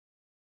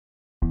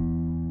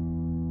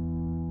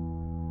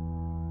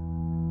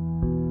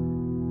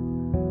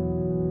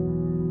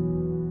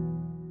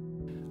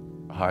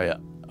Hi,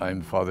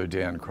 I'm Father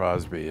Dan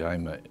Crosby.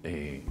 I'm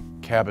a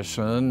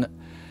Capuchin,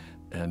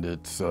 and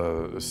it's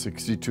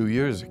 62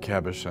 years of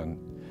Capuchin.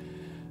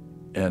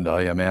 And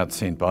I am at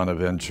St.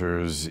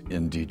 Bonaventure's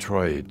in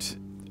Detroit.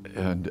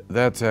 And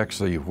that's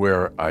actually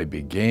where I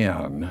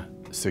began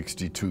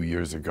 62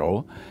 years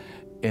ago.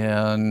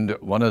 And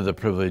one of the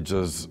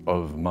privileges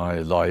of my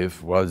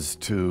life was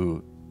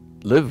to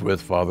live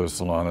with Father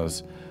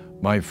Solanus.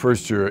 My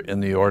first year in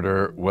the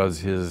order was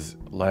his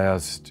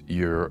last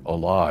year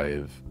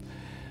alive.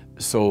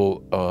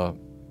 So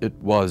it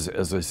was,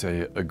 as I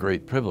say, a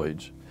great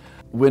privilege.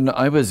 When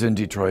I was in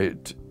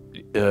Detroit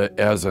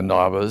as a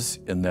novice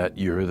in that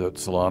year that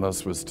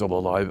Solanus was still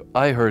alive,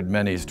 I heard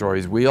many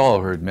stories. We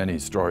all heard many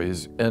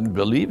stories and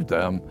believed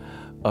them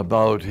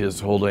about His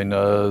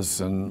Holiness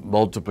and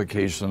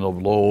multiplication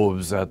of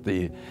loaves at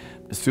the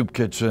soup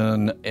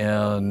kitchen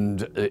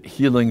and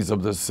healings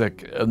of the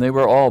sick, and they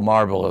were all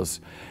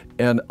marvelous.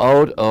 And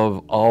out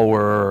of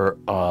our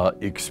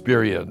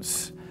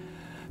experience,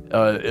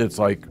 it's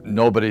like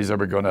nobody's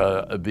ever going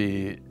to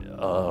be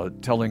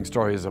telling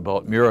stories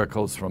about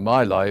miracles from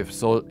my life.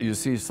 So you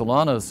see,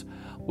 Solanus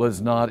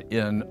was not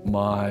in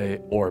my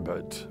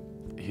orbit.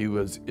 He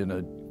was in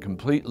a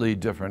completely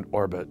different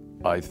orbit,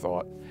 I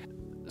thought.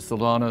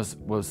 Solanus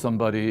was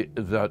somebody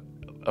that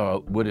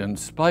would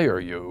inspire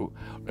you,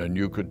 and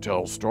you could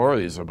tell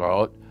stories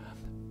about,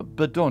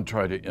 but don't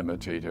try to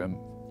imitate him.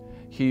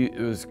 He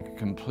is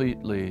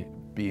completely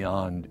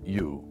beyond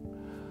you.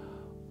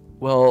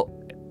 Well,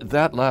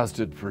 that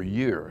lasted for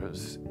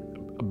years,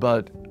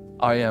 but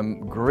I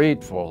am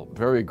grateful,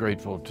 very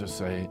grateful to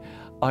say,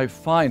 I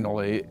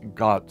finally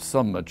got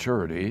some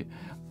maturity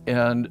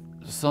and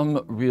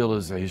some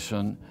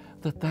realization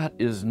that that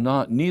is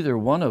not, neither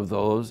one of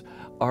those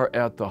are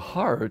at the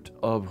heart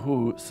of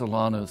who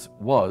Solanus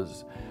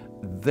was.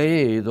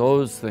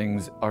 Those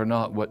things are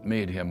not what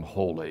made him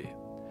holy.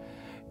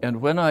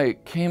 And when I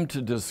came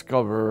to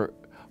discover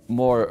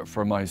more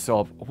for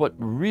myself what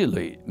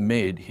really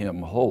made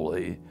him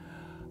holy,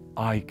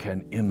 I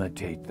can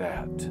imitate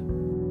that.